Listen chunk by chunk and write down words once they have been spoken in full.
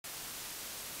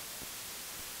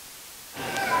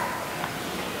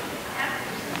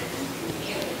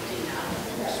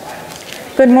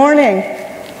Good morning.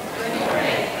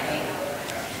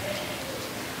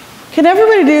 Can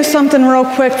everybody do something real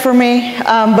quick for me?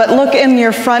 But look in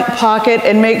your front pocket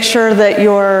and make sure that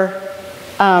your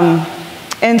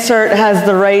insert has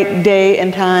the right day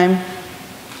and time.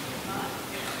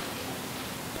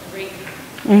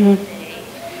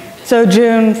 So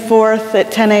June 4th at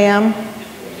 10 a.m.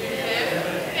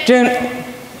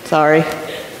 Sorry.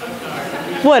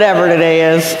 Whatever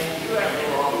today is.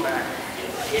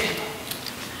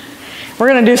 We're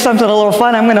going to do something a little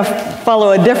fun. I'm going to follow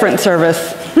a different service.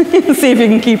 See if you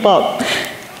can keep up.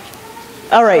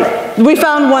 All right. We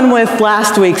found one with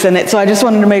last week's in it, so I just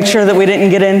wanted to make sure that we didn't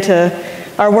get into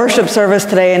our worship service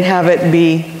today and have it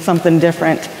be something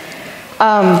different.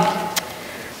 Can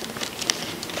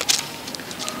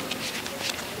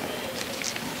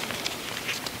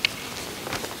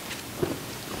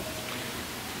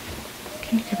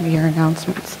you give me your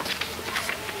announcements?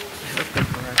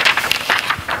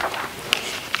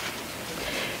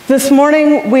 This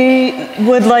morning, we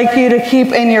would like you to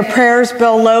keep in your prayers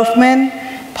Bill Loafman,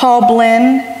 Paul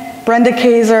Blinn, Brenda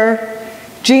Kaiser,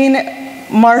 Jean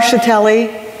Marchatelli,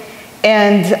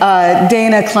 and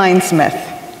Dana Kleinsmith.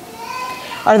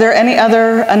 Are there any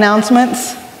other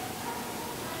announcements?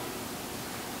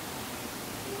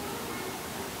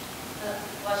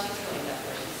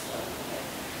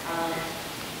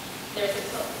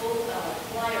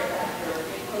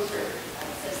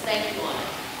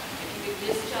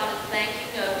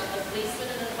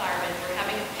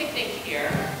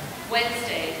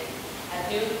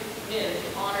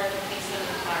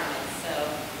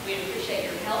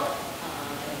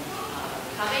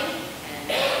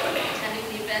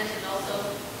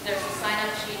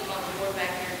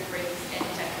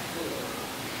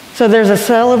 So there's a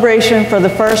celebration for the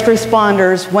first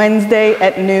responders Wednesday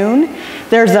at noon.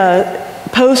 There's a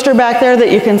poster back there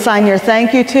that you can sign your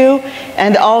thank you to.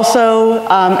 And also,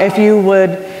 if you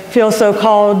would feel so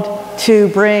called to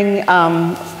bring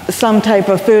some type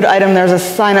of food item, there's a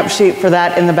sign-up sheet for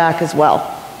that in the back as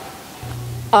well.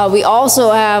 We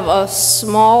also have a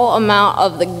small amount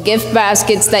of the gift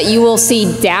baskets that you will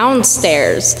see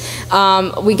downstairs.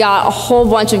 We got a whole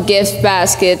bunch of gift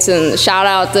baskets, and shout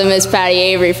out to Miss Patty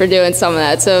Avery for doing some of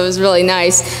that, so it was really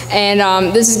nice.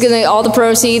 And this is all the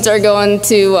proceeds are going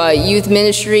to youth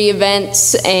ministry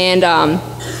events, and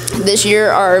this year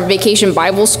our Vacation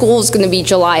Bible School is going to be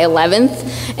July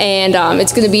 11th, and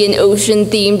it's going to be an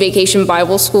ocean-themed Vacation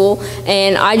Bible School.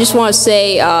 And I just want to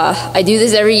say, I do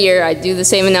this every year, I do the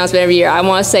same announcement every year. I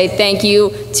want to say thank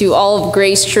you to all of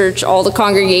Grace Church, all the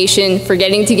congregation for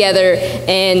getting together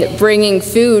and bringing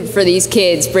food for these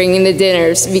kids, bringing the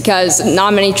dinners, because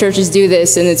not many churches do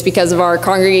this, and it's because of our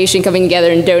congregation coming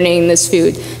together and donating this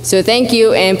food. So thank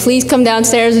you, and please come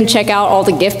downstairs and check out all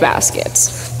the gift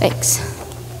baskets. Thanks.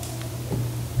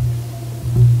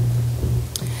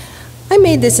 I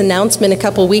made this announcement a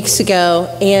couple weeks ago,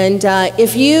 and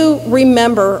if you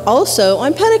remember also,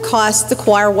 on Pentecost the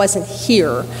choir wasn't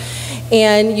here,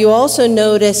 and you also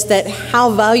noticed that how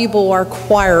valuable our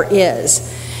choir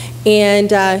is.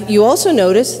 And you also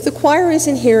noticed the choir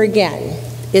isn't here again.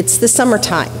 It's the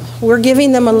summertime. We're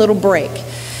giving them a little break.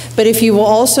 But if you will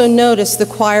also notice, the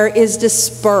choir is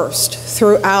dispersed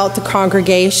throughout the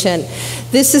congregation.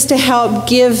 This is to help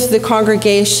give the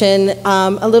congregation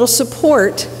a little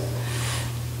support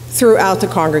throughout the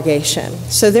congregation.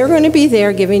 So they're going to be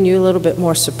there giving you a little bit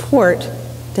more support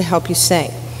to help you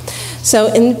sing. So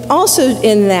also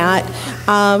in that,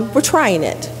 we're trying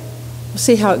it. We'll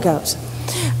see how it goes.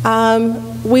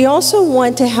 We also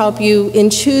want to help you in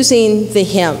choosing the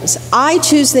hymns. I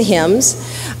choose the hymns.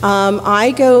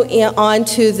 I go on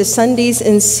to the Sundays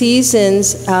and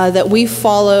seasons that we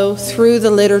follow through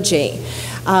the liturgy.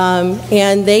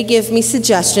 And they give me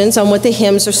suggestions on what the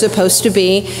hymns are supposed to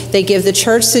be. They give the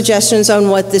church suggestions on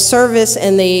what the service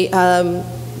and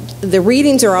the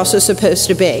readings are also supposed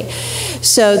to be.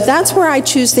 So that's where I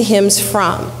choose the hymns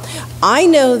from. I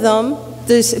know them,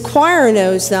 the choir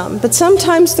knows them, but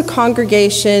sometimes the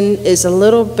congregation is a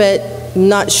little bit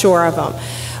not sure of them.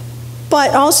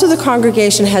 But also the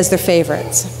congregation has their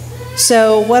favorites.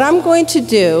 So what I'm going to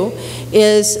do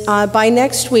is by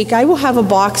next week I will have a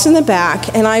box in the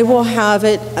back, and I will have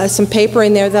some paper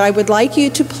in there that I would like you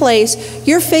to place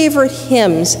your favorite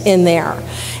hymns in there.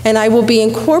 And I will be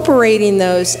incorporating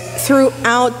those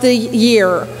throughout the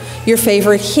year, your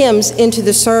favorite hymns, into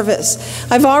the service.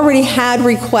 I've already had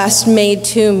requests made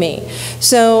to me.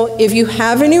 So if you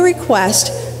have any requests,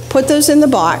 put those in the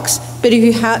box. But if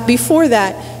you have, before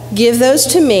that, give those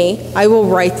to me. I will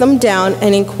write them down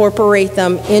and incorporate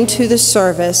them into the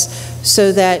service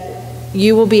so that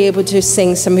you will be able to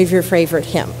sing some of your favorite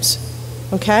hymns.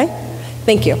 Okay?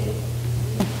 Thank you.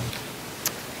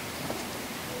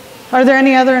 Are there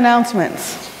any other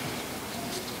announcements?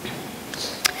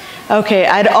 Okay,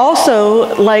 I'd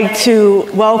also like to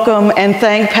welcome and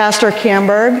thank Pastor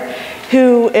Camberg,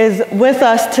 who is with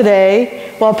us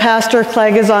today while Pastor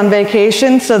Clegg is on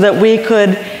vacation, so that we could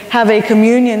have a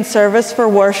communion service for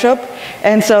worship.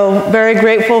 And so very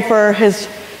grateful for his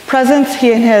presence.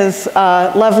 He and his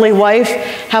lovely wife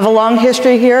have a long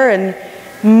history here, and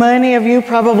many of you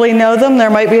probably know them. There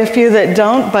might be a few that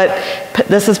don't, but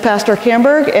this is Pastor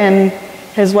Camberg, and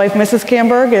his wife, Mrs.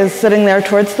 Camberg, is sitting there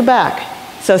towards the back.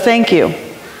 So thank you.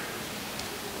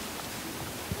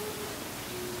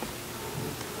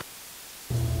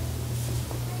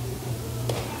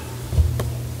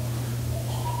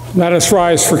 Let us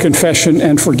rise for confession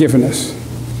and forgiveness.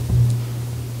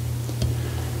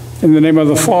 In the name of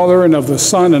the Father, and of the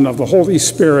Son, and of the Holy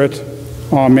Spirit,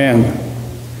 amen.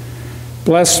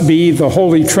 Blessed be the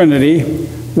Holy Trinity,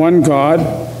 one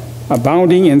God,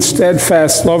 abounding in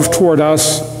steadfast love toward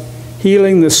us,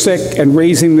 healing the sick and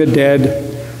raising the dead,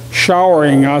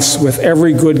 showering us with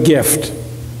every good gift.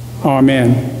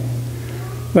 Amen.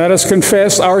 Let us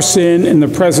confess our sin in the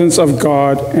presence of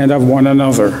God and of one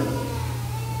another.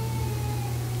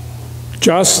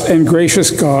 Just and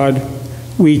gracious God,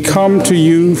 we come to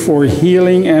you for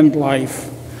healing and life.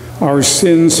 Our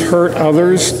sins hurt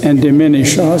others and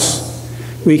diminish us.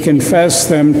 We confess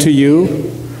them to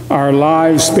you. Our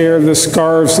lives bear the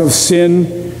scars of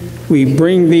sin. We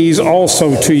bring these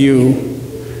also to you.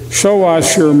 Show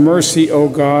us your mercy, O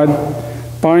God.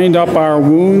 Bind up our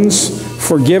wounds,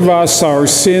 forgive us our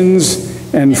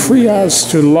sins, and free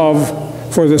us to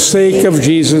love for the sake of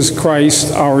Jesus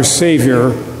Christ, our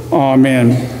Savior.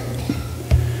 Amen.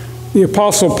 The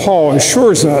Apostle Paul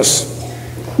assures us,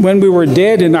 when we were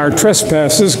dead in our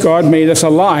trespasses, God made us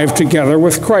alive together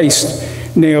with Christ,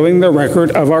 nailing the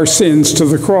record of our sins to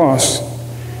the cross.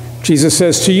 Jesus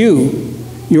says to you,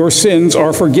 your sins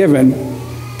are forgiven.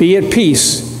 Be at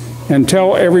peace and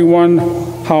tell everyone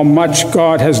how much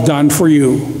God has done for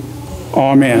you.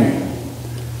 Amen.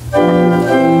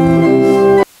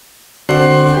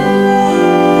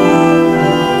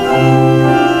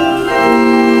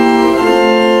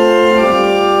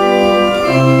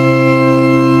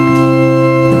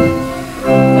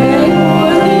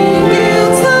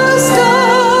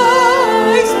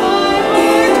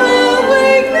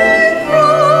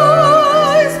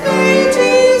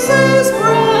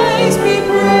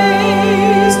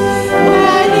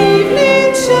 When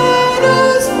evening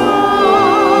shadows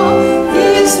fall,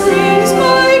 this brings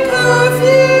my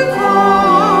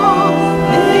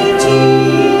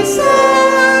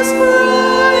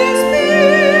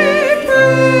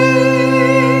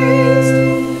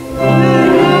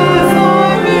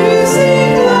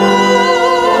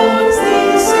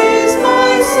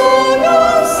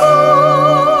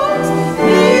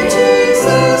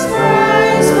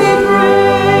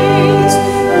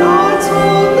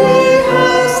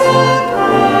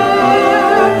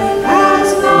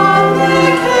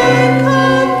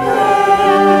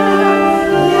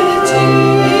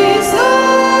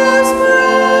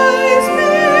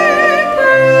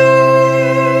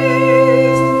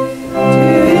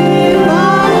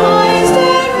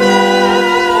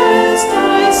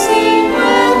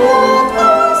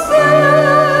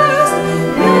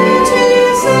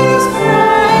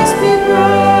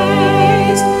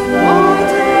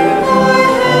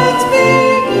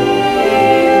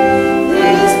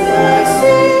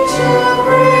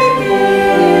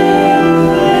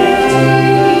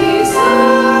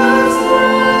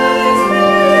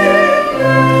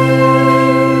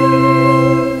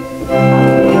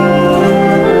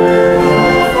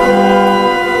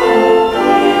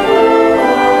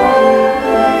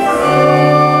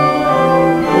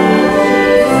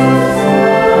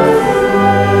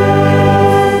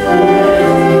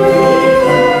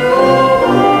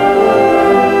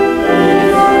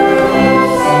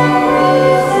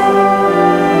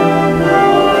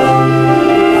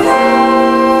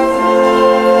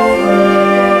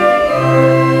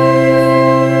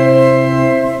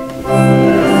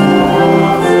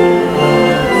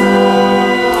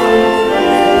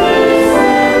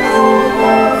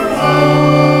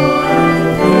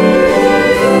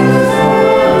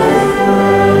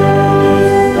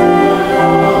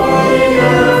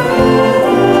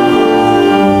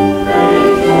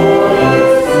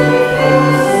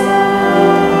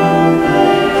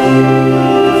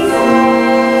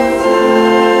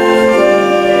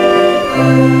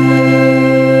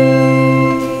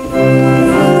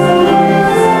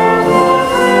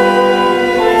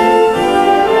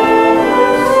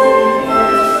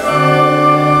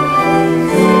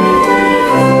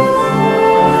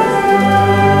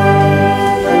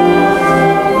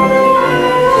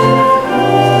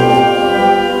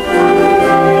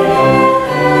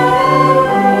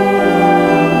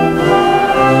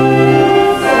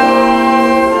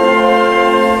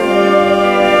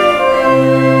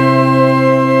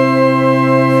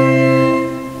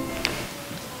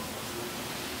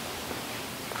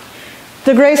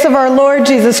The grace of our Lord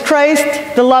Jesus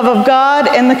Christ, the love of God,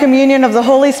 and the communion of the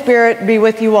Holy Spirit be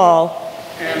with you all.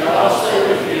 And also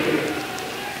with you.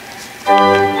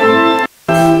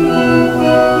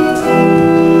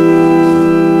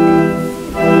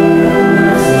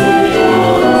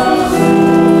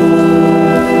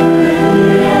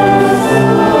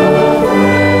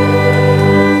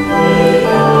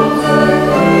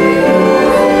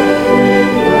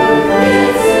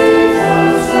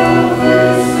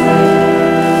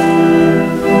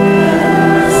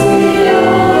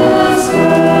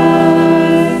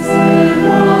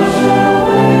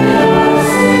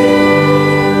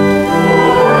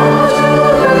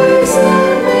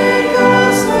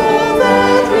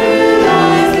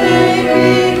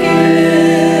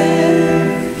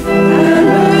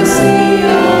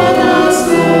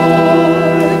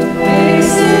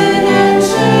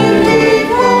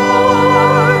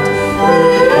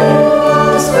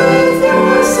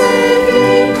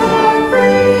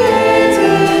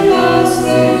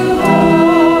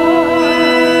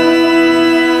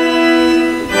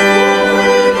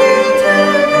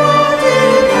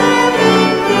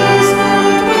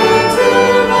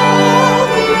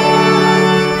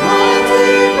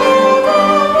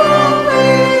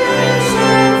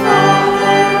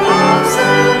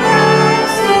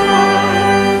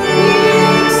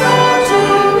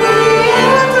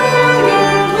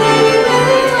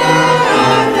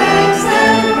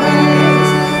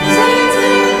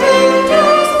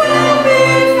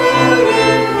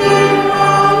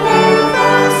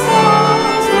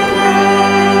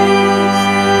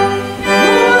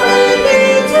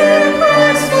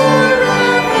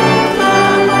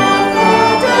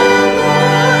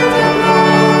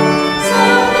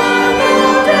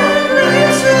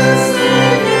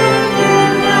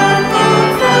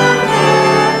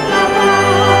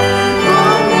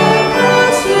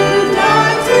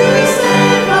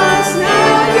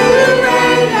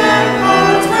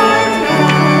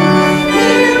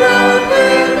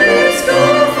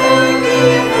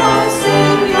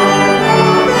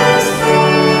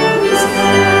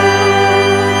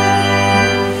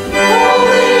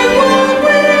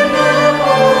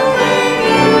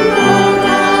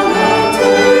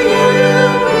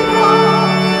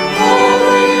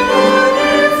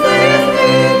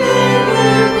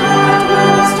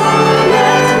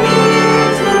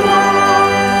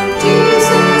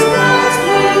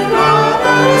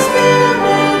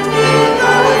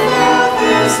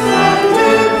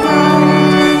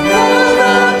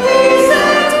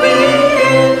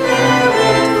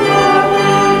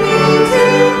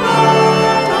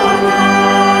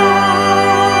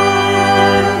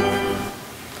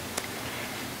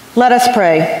 Let us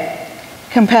pray.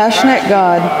 Compassionate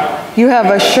God, you have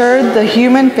assured the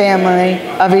human family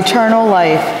of eternal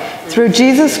life through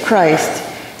Jesus Christ.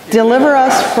 Deliver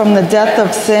us from the death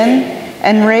of sin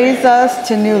and raise us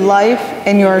to new life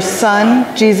in your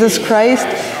Son, Jesus Christ,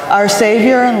 our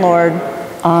Savior and Lord.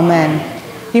 Amen.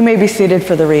 You may be seated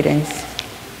for the readings.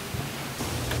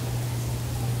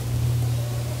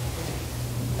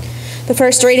 The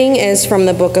first reading is from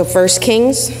the book of 1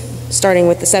 Kings, starting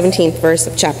with the 17th verse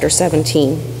of chapter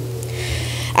 17.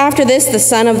 After this, the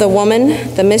son of the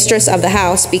woman, the mistress of the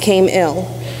house, became ill.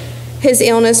 His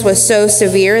illness was so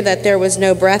severe that there was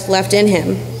no breath left in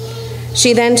him.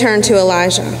 She then turned to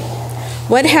Elijah.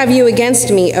 "What have you against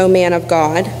me, O man of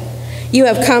God? You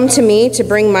have come to me to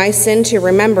bring my sin to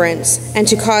remembrance and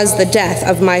to cause the death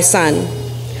of my son."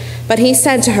 But he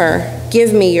said to her,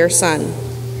 "Give me your son."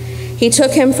 He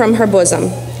took him from her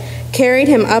bosom, carried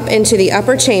him up into the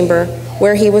upper chamber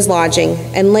where he was lodging,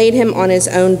 and laid him on his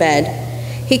own bed.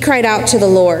 He cried out to the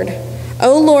Lord,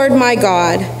 "O Lord my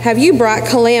God, have you brought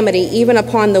calamity even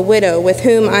upon the widow with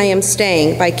whom I am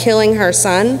staying by killing her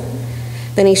son?"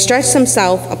 Then he stretched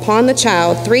himself upon the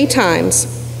child 3 times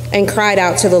and cried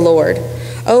out to the Lord,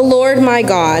 "O Lord my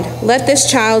God, let this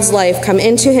child's life come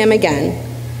into him again."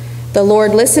 The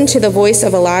Lord listened to the voice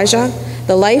of Elijah.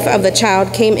 The life of the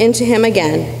child came into him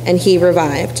again, and he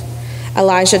revived.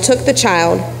 Elijah took the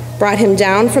child, brought him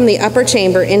down from the upper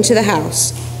chamber into the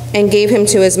house, and gave him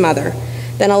to his mother.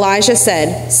 Then Elijah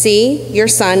said, "See, your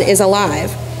son is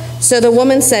alive." So the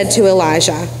woman said to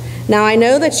Elijah, "Now I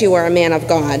know that you are a man of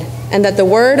God, and that the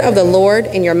word of the Lord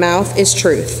in your mouth is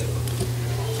truth."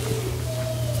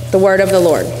 The word of the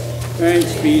Lord.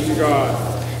 Thanks be to God.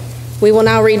 We will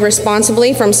now read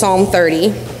responsibly from Psalm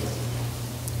 30.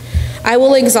 I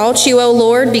will exalt you, O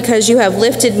Lord, because you have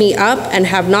lifted me up and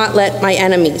have not let my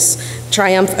enemies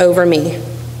triumph over me.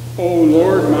 O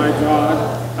Lord my God,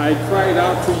 I cried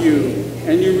out to you,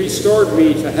 and you restored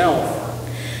me to health.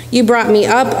 You brought me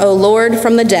up, O Lord,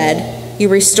 from the dead. You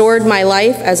restored my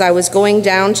life as I was going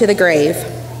down to the grave.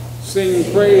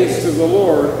 Sing praise to the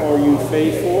Lord, all you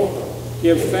faithful.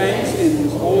 Give thanks in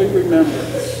his holy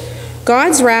remembrance.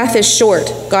 God's wrath is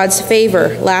short. God's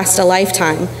favor lasts a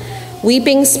lifetime.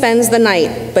 Weeping spends the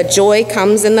night, but joy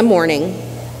comes in the morning.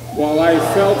 While I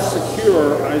felt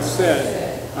secure, I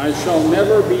said, I shall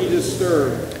never be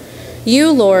disturbed.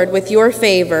 You, Lord, with your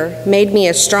favor, made me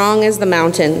as strong as the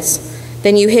mountains.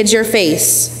 Then you hid your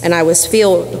face, and I was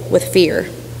filled with fear.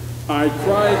 I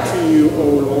cried to you, O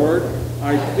Lord.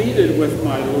 I pleaded with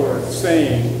my Lord,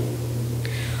 saying,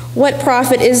 What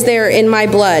profit is there in my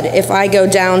blood if I go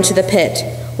down to the pit?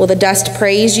 Will the dust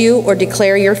praise you or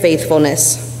declare your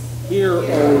faithfulness? Hear,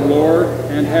 O Lord,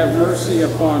 and have mercy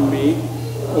upon me.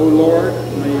 O Lord,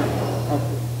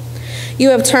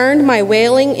 You have turned my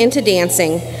wailing into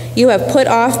dancing. You have put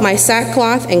off my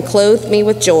sackcloth and clothed me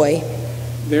with joy.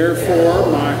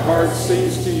 Therefore my heart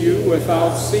sings to you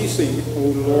without ceasing,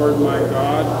 O Lord my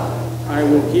God. I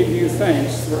will give you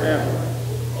thanks forever.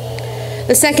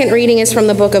 The second reading is from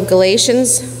the book of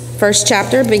Galatians, first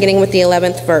chapter, beginning with the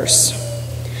 11th verse.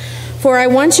 For I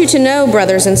want you to know,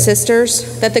 brothers and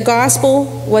sisters, that the gospel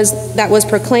that was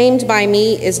proclaimed by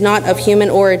me is not of human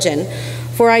origin,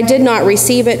 for I did not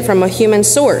receive it from a human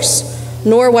source,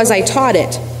 nor was I taught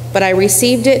it, but I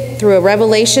received it through a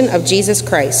revelation of Jesus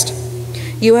Christ.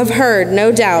 You have heard,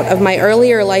 no doubt, of my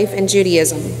earlier life in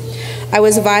Judaism. I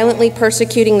was violently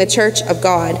persecuting the church of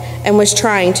God and was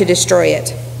trying to destroy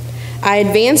it. I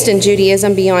advanced in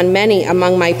Judaism beyond many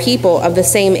among my people of the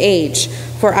same age,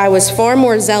 for I was far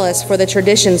more zealous for the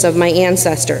traditions of my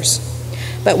ancestors.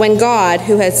 But when God,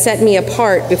 who had set me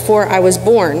apart before I was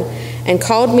born and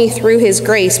called me through his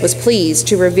grace, was pleased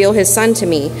to reveal his Son to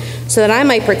me, so that I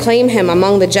might proclaim him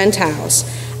among the Gentiles,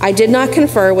 I did not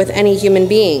confer with any human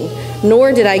being,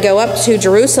 nor did I go up to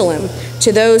Jerusalem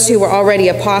to those who were already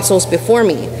apostles before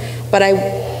me, but I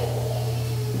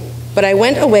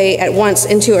went away at once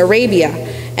into Arabia,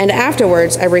 and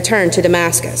afterwards I returned to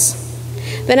Damascus.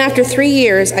 Then after 3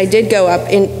 years I did go up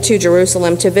into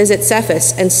Jerusalem to visit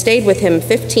Cephas and stayed with him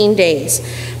 15 days,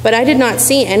 but I did not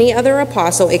see any other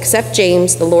apostle except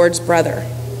James, the Lord's brother.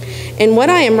 In what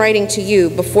I am writing to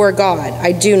you before God,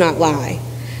 I do not lie.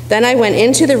 Then I went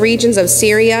into the regions of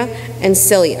Syria and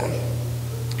Cilicia,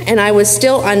 and I was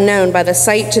still unknown by the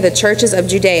sight to the churches of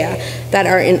Judea that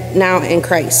are now in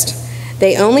Christ.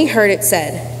 They only heard it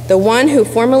said, the one who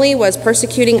formerly was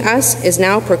persecuting us is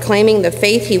now proclaiming the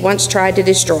faith he once tried to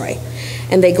destroy.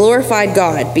 And they glorified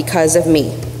God because of me.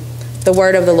 The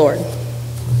word of the Lord.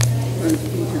 Thanks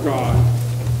be to God.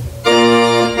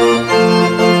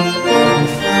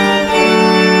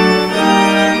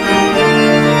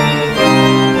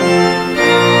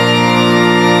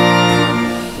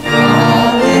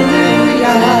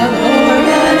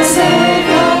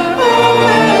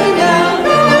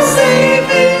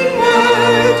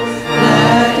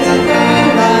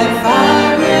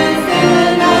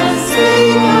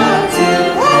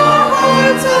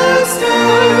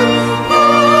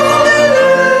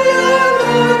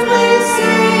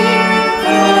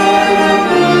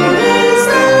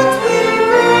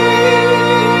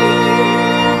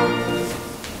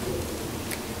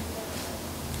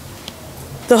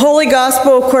 The Holy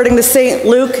Gospel according to St.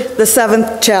 Luke, the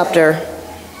 7th chapter.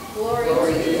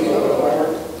 Glory to you,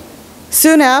 Lord.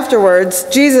 Soon afterwards,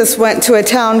 Jesus went to a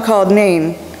town called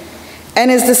Nain,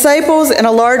 and his disciples and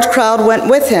a large crowd went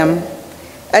with him.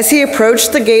 As he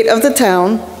approached the gate of the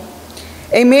town,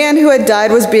 a man who had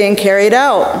died was being carried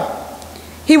out.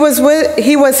 He was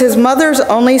his mother's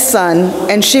only son,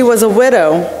 and she was a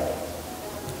widow.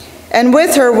 And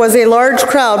with her was a large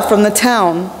crowd from the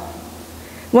town.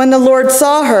 When the Lord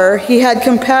saw her, he had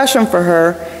compassion for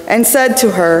her and said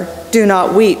to her, "Do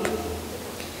not weep."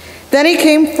 Then he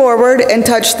came forward and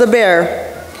touched the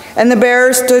bear, and the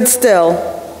bear stood still.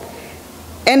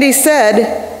 And he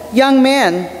said, "Young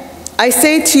man, I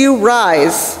say to you,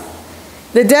 rise."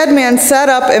 The dead man sat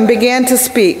up and began to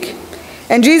speak,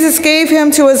 and Jesus gave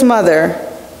him to his mother.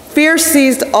 Fear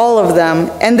seized all of them,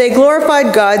 and they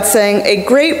glorified God, saying, "A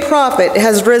great prophet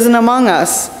has risen among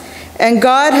us, and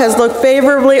God has looked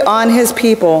favorably on his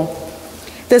people."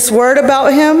 This word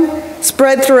about him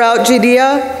spread throughout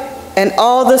Judea and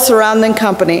all the surrounding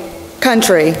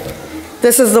country.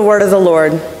 This is the word of the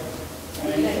Lord.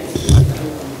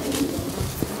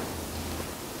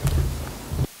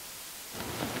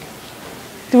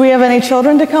 Do we have any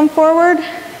children to come forward?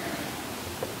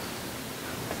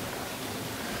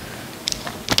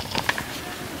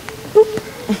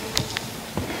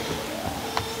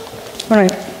 All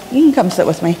right. You can come sit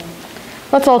with me.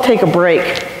 Let's all take a break.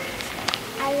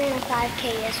 I'm gonna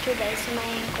 5K yesterday, so my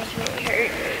ankles really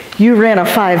hurt. You ran a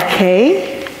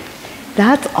 5K?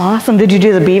 That's awesome. Did you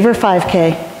do the Beaver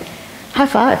 5K? High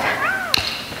five.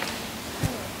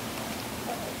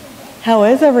 How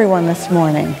is everyone this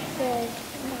morning?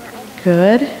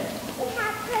 Good. Go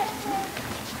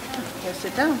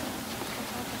sit down.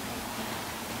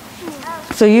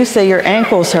 So you say your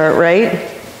ankles hurt, right?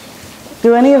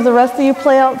 Do any of the rest of you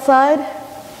play outside?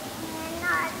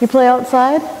 You play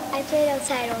outside? I played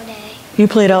outside all day. You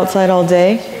played outside all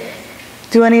day?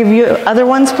 Do any of you other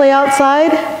ones play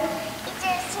outside?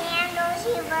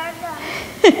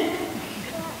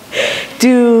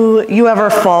 Do you ever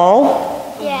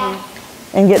fall? Yeah.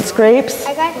 And get scrapes?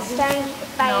 I got stung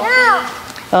by a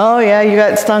bee. Oh yeah, you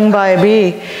got stung by a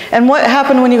bee. And what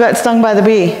happened when you got stung by the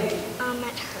bee? It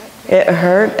hurt. It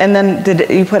hurt? And then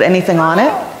did you put anything on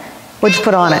it? What'd you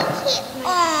put on it?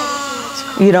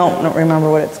 You don't remember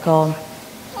what it's called.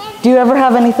 Do you ever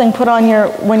have anything put on your,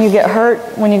 when you get hurt,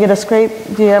 when you get a scrape,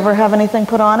 do you ever have anything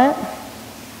put on it?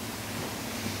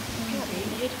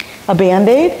 A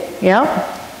Band-Aid? Yeah.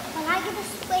 When I get a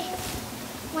scrape,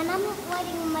 when I'm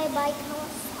riding my bike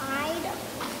outside,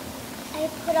 I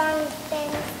put on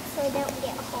things so I don't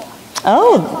get hurt.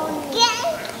 Oh.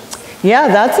 Yeah,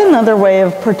 that's another way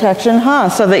of protection, huh?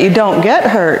 So that you don't get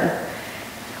hurt.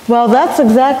 Well, that's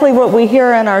exactly what we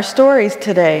hear in our stories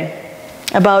today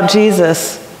about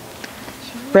Jesus.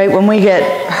 Right? When we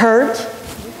get hurt,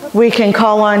 we can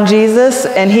call on Jesus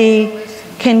and he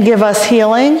can give us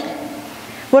healing.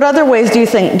 What other ways do you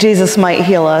think Jesus might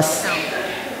heal us?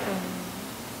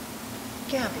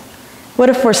 What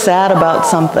if we're sad about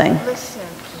something?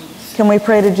 Can we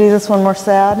pray to Jesus when we're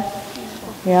sad?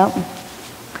 Yeah.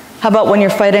 How about when you're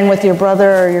fighting with your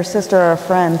brother or your sister or a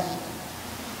friend?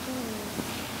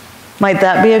 Might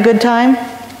that be a good time?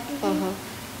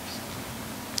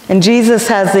 And Jesus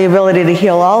has the ability to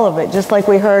heal all of it, just like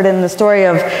we heard in the story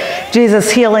of Jesus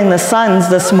healing the sons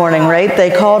this morning, right? They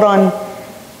called on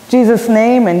Jesus'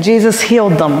 name and Jesus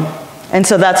healed them. And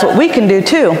so that's what we can do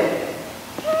too.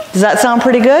 Does that sound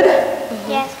pretty good?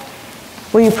 Yes.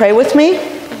 Will you pray with me?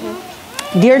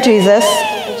 Dear Jesus,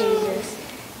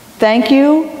 thank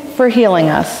you for healing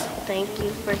us. Thank you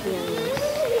for healing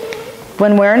us.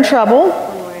 When we're in trouble,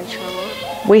 When we're in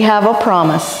trouble, we have a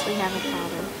promise we have a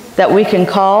problem that we can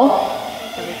call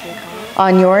that we can call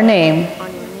on your name.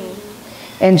 on your name.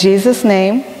 In Jesus'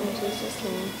 name, In Jesus'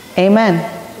 name, amen.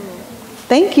 amen.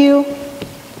 Thank you.